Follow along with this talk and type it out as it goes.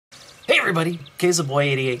everybody,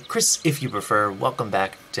 Boy88, Chris if you prefer. Welcome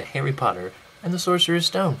back to Harry Potter and the Sorcerer's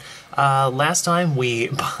Stone. Last time we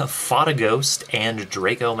fought a ghost and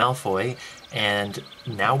Draco Malfoy, and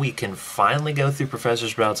now we can finally go through Professor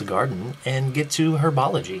Sprout's garden and get to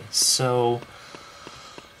herbology. So,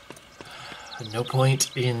 no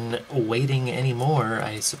point in waiting anymore,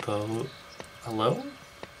 I suppose. Hello?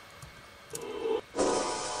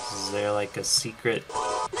 Is there like a secret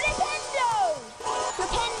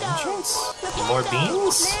entrance? More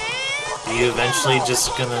beans? Are you eventually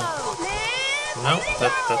just gonna... No,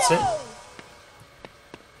 that's it?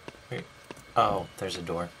 Wait. Oh, there's a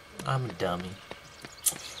door. I'm a dummy.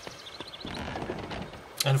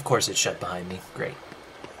 And of course it's shut behind me. Great.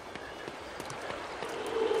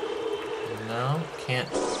 No, can't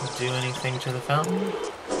do anything to the fountain.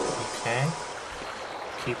 Okay.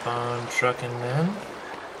 Keep on trucking then.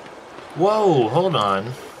 Whoa, hold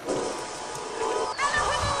on.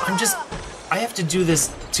 I have to do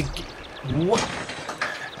this to get... What?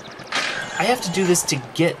 I have to do this to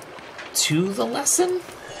get to the lesson?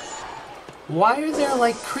 Why are there,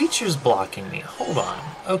 like, creatures blocking me? Hold on.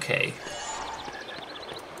 Okay.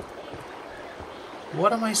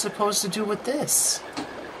 What am I supposed to do with this?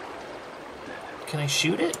 Can I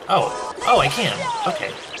shoot it? Oh. Oh, I can.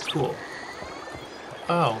 Okay. Cool.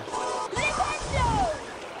 Oh.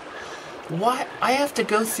 Why? I have to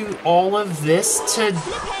go through all of this to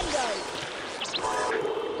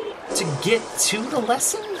get to the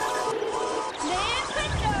lesson?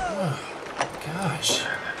 Oh, gosh.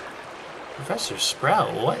 Professor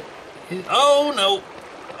Sprout, what is... Oh, no.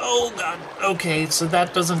 Oh, God. Okay, so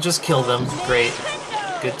that doesn't just kill them. Great.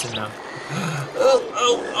 Good to know.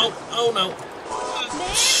 Oh, no.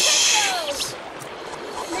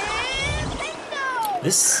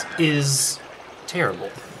 This is terrible.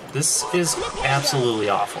 This is absolutely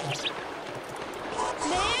awful.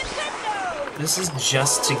 This is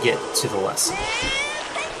just to get to the lesson.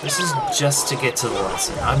 This is just to get to the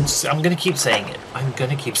lesson. I'm gonna keep saying it. I'm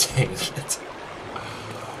gonna keep saying it.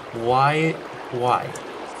 Why? Oh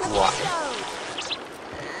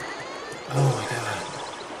my god.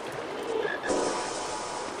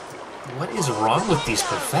 What is wrong with these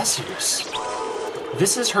professors?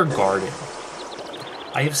 This is her garden.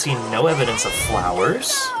 I have seen no evidence of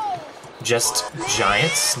flowers. Just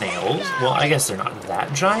giant snails. Well, I guess they're not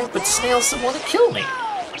that giant, but snails that want to kill me.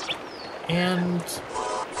 And...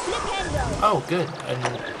 Oh, good.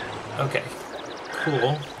 And... Okay.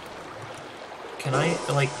 Cool. Can I,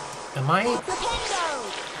 like... Am I...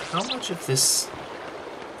 How much of this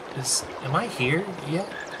is... Am I here yet?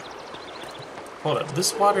 Hold up.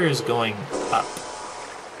 This water is going up.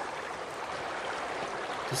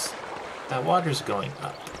 That water's going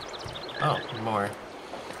up. Oh, more.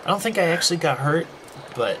 I don't think I actually got hurt,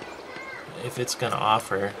 but if it's gonna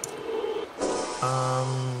offer...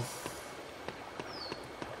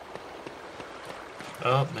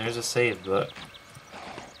 Oh, there's a save book.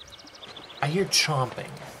 I hear chomping.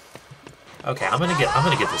 Okay, I'm gonna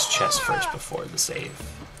get this chest first before the save.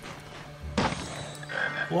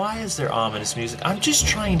 Why is there ominous music? I'm just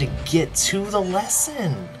trying to get to the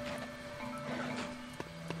lesson.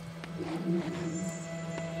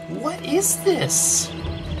 What is this?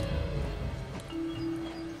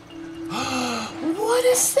 What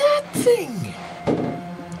is that thing?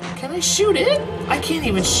 Can I shoot it? I can't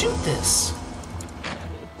even shoot this.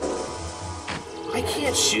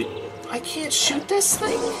 I can't shoot this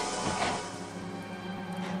thing?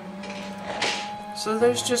 So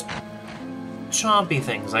there's just chompy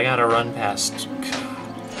things I gotta run past.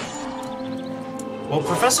 Well,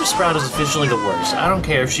 Professor Sprout is officially the worst. I don't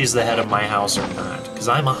care if she's the head of my house or not, because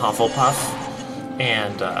I'm a Hufflepuff,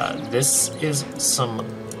 and this is some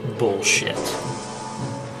bullshit.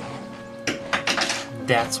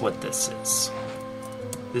 That's what this is.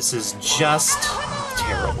 This is just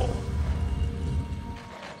terrible.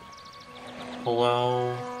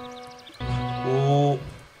 Hello? Oh,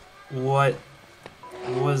 what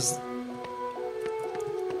was...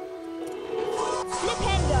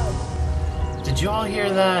 Did you all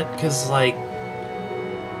hear that? Cause like...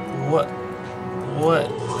 What?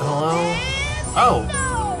 Hello? Oh,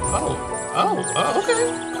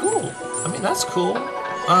 okay, cool. I mean, that's cool.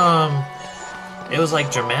 It was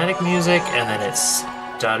like dramatic music, and then it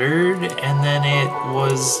stuttered, and then it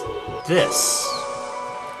was this.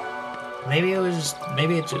 Maybe it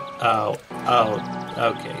just, oh,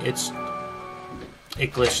 okay,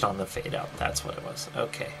 it glitched on the fade out, that's what it was.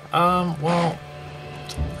 Okay, well,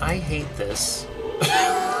 I hate this.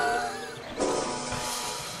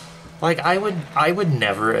 Like, I would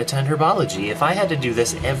never attend herbology. If I had to do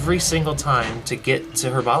this every single time to get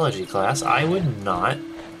to herbology class, I would not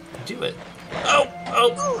Do it. Oh,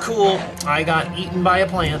 oh, cool. I got eaten by a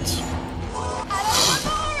plant.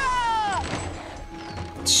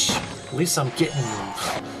 At least I'm getting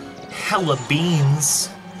hella beans.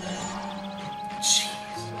 Jeez.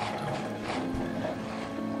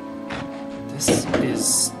 This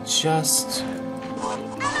is just...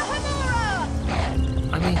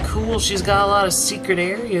 I mean, cool, she's got a lot of secret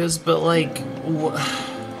areas, but like...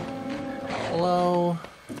 Hello?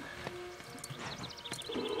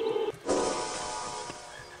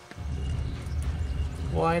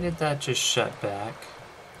 Why did that just shut back?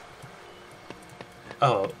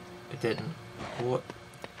 Oh, it didn't. What?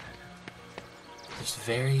 There's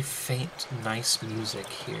very faint, nice music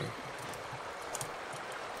here.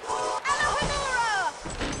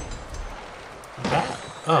 That?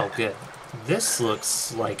 Oh, good. This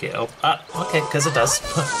looks like it. Oh, okay, because it does.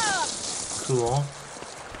 Cool.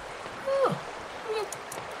 Oh.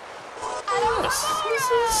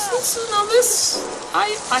 This.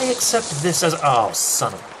 I accept this as. Oh,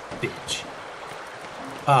 son of a bitch.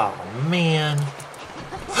 Oh, man.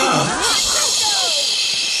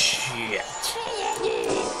 Shit.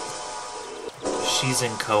 She's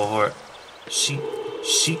in cohort. She.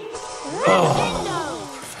 Oh,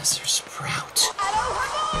 Professor Sprout.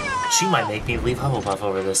 She might make me leave Hufflepuff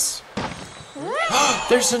over this.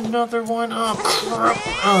 There's another one. Oh, crap.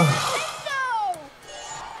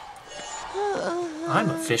 I'm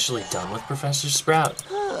officially done with Professor Sprout.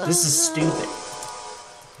 This is stupid.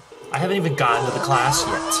 I haven't even gotten to the class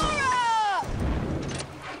yet.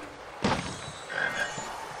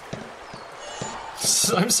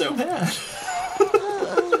 I'm so mad.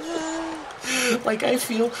 Like, I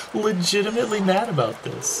feel legitimately mad about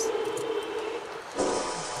this.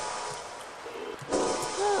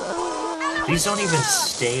 These don't even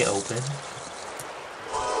stay open.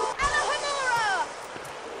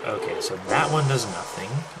 Okay, so that one does nothing.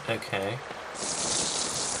 Okay.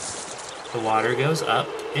 The water goes up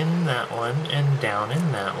in that one and down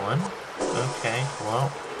in that one. Okay,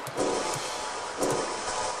 well.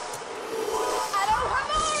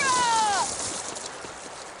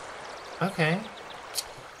 Okay.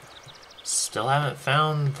 Still haven't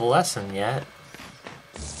found the lesson yet.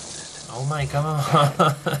 Oh my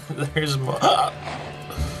god. There's more.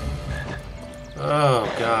 Oh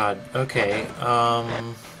god. Okay.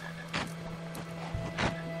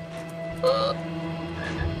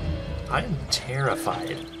 I'm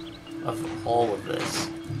terrified of all of this.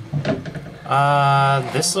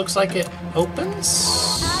 This looks like it opens.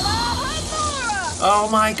 Oh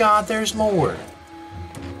my god, there's more.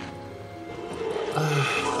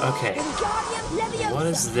 Okay. What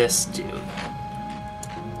does this do?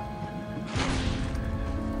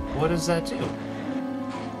 What does that do?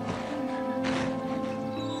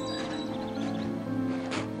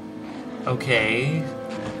 Okay.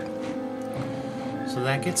 So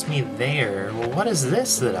that gets me there. Well, what is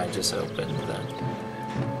this that I just opened then?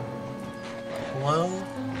 Hello?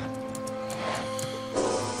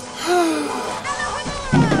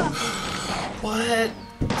 What?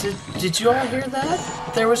 Did you all hear that?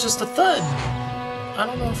 There was just a thud. I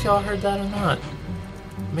don't know if y'all heard that or not.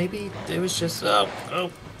 Maybe it was just... Oh,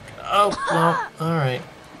 well, alright.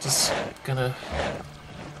 Just gonna...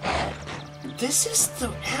 This is the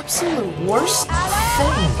absolute worst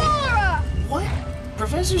thing. What?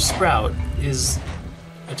 Professor Sprout is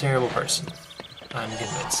a terrible person. I'm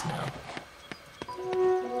convinced now.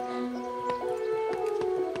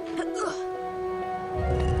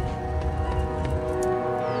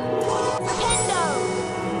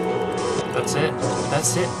 That's it.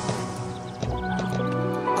 That's it.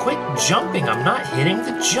 Quit jumping. I'm not hitting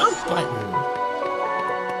the jump button.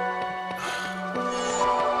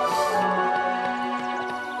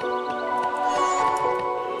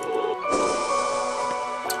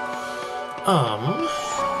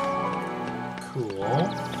 Cool.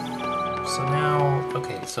 So now,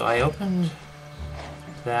 okay, so I opened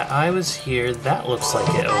that. I was here. That looks like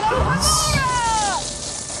it opens.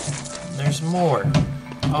 There's more.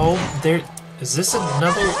 Oh, there... Is this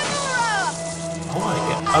another... Oh my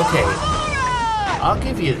god. Okay. I'll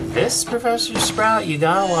give you this, Professor Sprout. You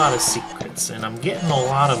got a lot of secrets, and I'm getting a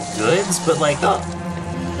lot of goods, but like... Oh,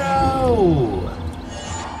 no!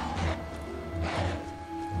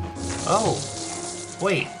 Oh.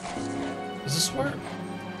 Wait. Is this where...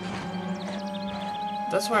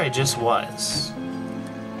 That's where I just was.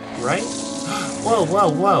 Right? Whoa, whoa,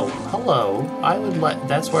 whoa. Hello. I would let...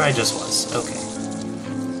 That's where I just was. Okay.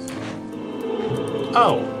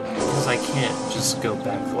 Oh, because I can't just go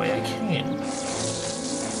back the way I came.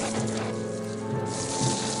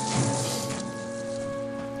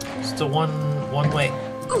 Just a one way.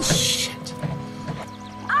 Oh shit!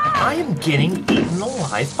 I am getting eaten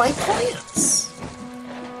alive by plants.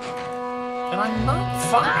 And I'm not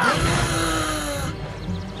fine.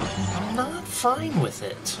 I'm not fine with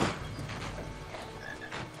it.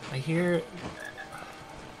 I hear...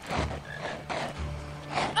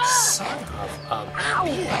 Son of a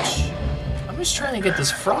bitch. I'm just trying to get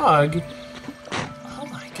this frog. Oh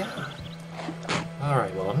my god.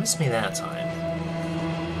 Alright, well, it missed me that time.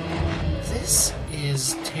 This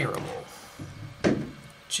is terrible.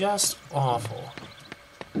 Just awful.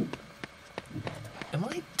 Am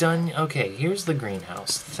I done? Okay, here's the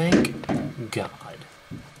greenhouse. Thank God.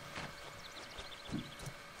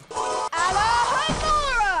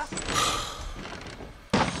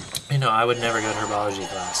 I know, I would never go to herbology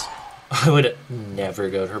class. I would never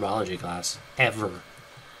go to herbology class. Ever.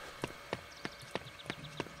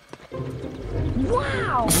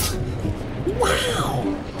 Wow! Wow!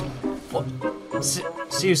 What?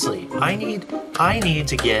 Seriously, I need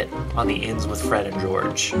to get on the ins with Fred and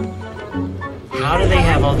George. How do they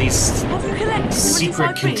have all these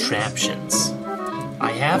secret contraptions?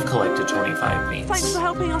 I have collected 25 beans. Thanks for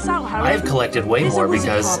helping us out, Harry. I have collected way more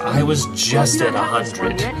because I was just at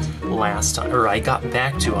 100 last time, or I got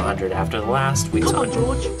back to 100 after the last week's hunt.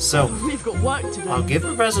 So We've got work to do. I'll give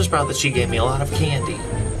Professor Sprout that she gave me a lot of candy.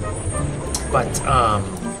 But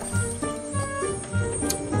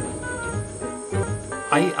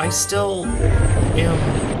I still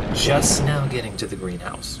am just now getting to the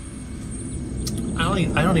greenhouse. I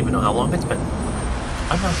don't even know how long it's been.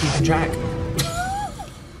 I'm not keeping track.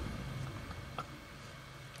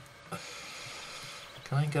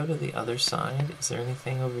 Can I go to the other side? Is there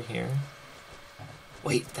anything over here?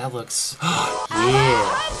 Wait, that looks... yeah!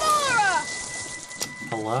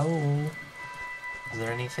 Hello? Is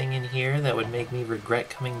there anything in here that would make me regret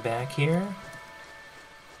coming back here?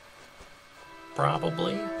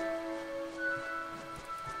 Probably.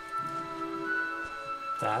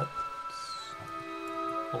 That's...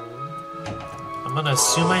 I'm gonna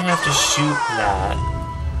assume I have to shoot that.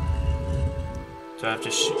 Do I have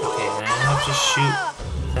to shoot? Okay, then I have to shoot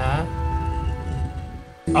that.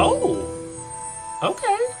 Oh!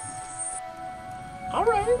 Okay.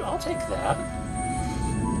 Alright, I'll take that.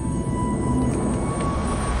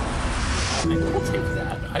 I will take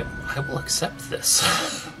that. I will accept this.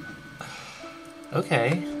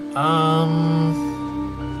 Okay.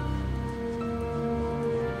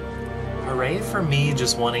 Hooray for me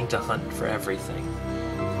just wanting to hunt for everything.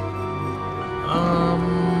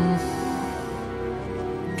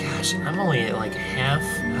 Gosh, I'm only at like half.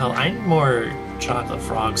 Hell, I need more chocolate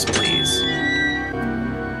frogs, please.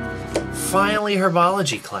 Finally,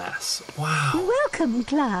 herbology class. Wow. Welcome,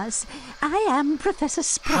 class. I am Professor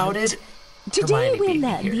Sprout. How did Today Hermione we'll beat me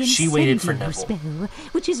learn here? the She waited for incendio Neville. spell,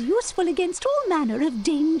 which is useful against all manner of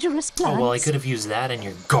dangerous plants. Oh, well, I could have used that in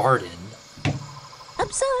your garden.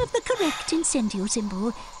 Observe the correct incendio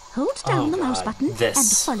symbol. Hold down the mouse button and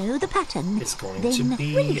This follow the pattern. is going then to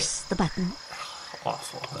be release the button.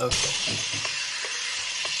 awful. Okay.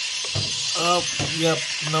 Oh, yep.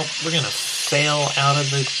 Nope. We're gonna fail out of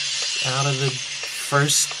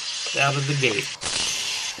the gate.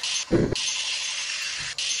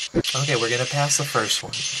 Okay, we're gonna pass the first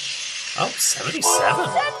one. Oh, 77.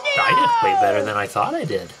 I did way better than I thought I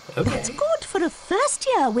did. Okay. That's good for a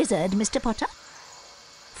first-year wizard, Mr. Potter.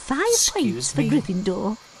 5 points for me?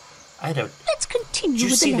 Gryffindor. I don't. Let's continue Did you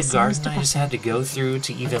with see the the lesson, garden Mr. I just Potter. had to go through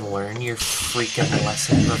to even learn your freaking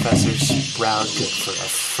lesson, Professor Sprout? Good for a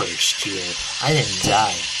first year. I didn't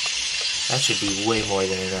die. That should be way more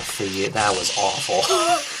than enough for you. That was awful.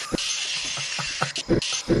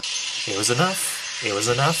 It was enough. It was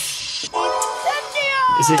enough.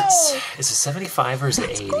 Is it 75 or is it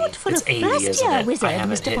 80? good for It's a 80, isn't first-year it? wizard, I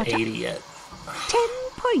haven't Mr. hit Potter. 80 yet. 10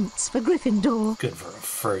 points for Gryffindor. Good for a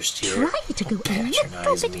first year. Try to go a little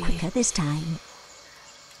Patronize bit me. quicker this time.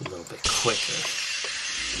 A little bit quicker.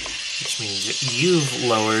 Which means you've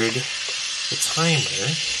lowered the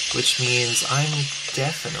timer, which means I'm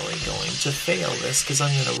definitely going to fail this because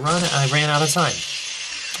I'm going to run. I ran out of time.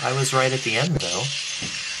 I was right at the end, though.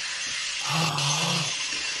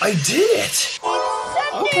 I did it!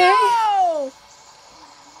 Okay.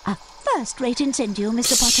 A first-rate incendio,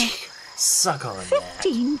 Mr. Potter. Suck on that.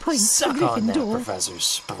 15 points Suck for on that, Gryffindor. Professor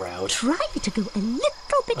Sprout. Try to go a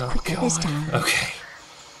little bit quicker this time. Okay.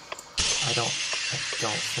 I don't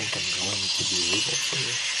think I'm going to be able to.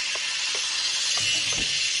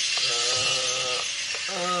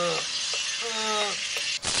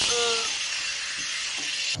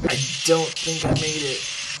 I don't think I made it.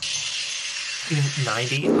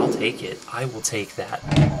 90? I'll take it. I will take that.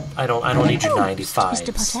 I don't need your 95s.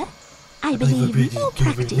 Mr. Potter, I believe more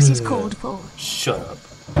practice is called for. Shut up.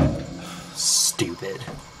 stupid.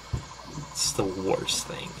 It's the worst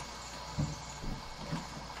thing.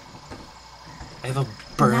 I have a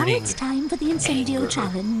burning Now it's time for the Incendio anger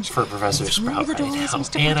challenge. for Professor Through Sprout the right doors, now.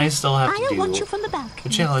 Mr. And I Potter. still have to I'll do watch you from the the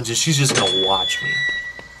balcony. challenge is she's just gonna watch me.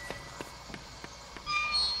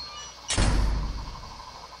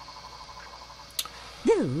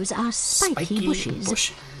 Those are spiky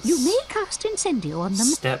bushes. You may cast Incendio on them,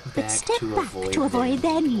 Step but back step to back avoid to avoid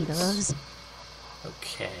their their needles. needles.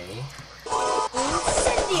 Okay.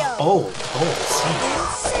 Incendio! Oh, see.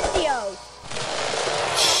 Incendio!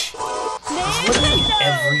 It's literally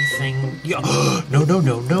everything. Yeah. No, no,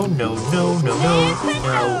 no, no, no, no, no,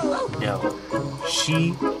 no, no, no.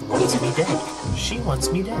 She wants me dead. She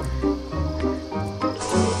wants me dead.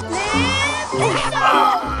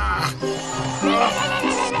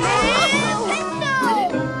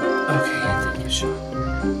 Okay, I did get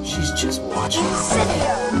shot. She's just watching.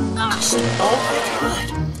 Just, oh my god.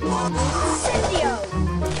 Incendio!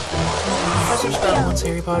 Professor Sprout wants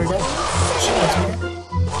Harry Potter dead. She wants me dead.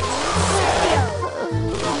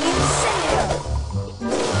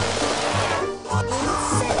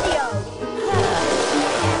 Incendio!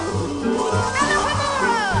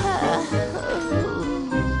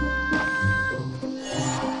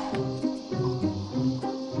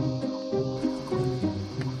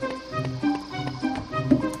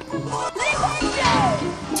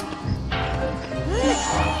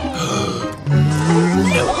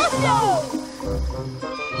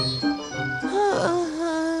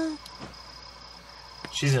 Incendio!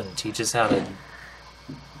 She's gonna teach us how to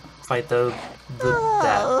fight that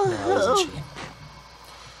now, isn't she?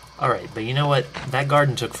 Alright, but you know what? That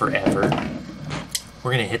garden took forever.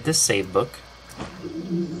 We're gonna hit this save book.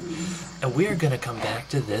 And we are gonna come back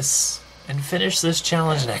to this and finish this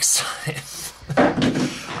challenge next time.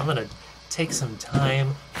 I'm gonna take some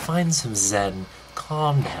time, find some zen,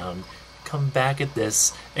 calm down, come back at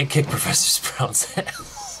this, and kick Professor Sprout's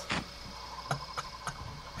ass.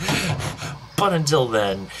 But until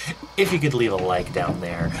then, if you could leave a like down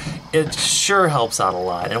there, it sure helps out a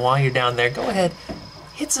lot. And while you're down there, go ahead,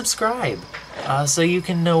 hit subscribe, so you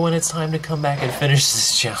can know when it's time to come back and finish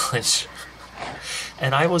this challenge.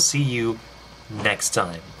 And I will see you next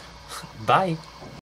time. Bye.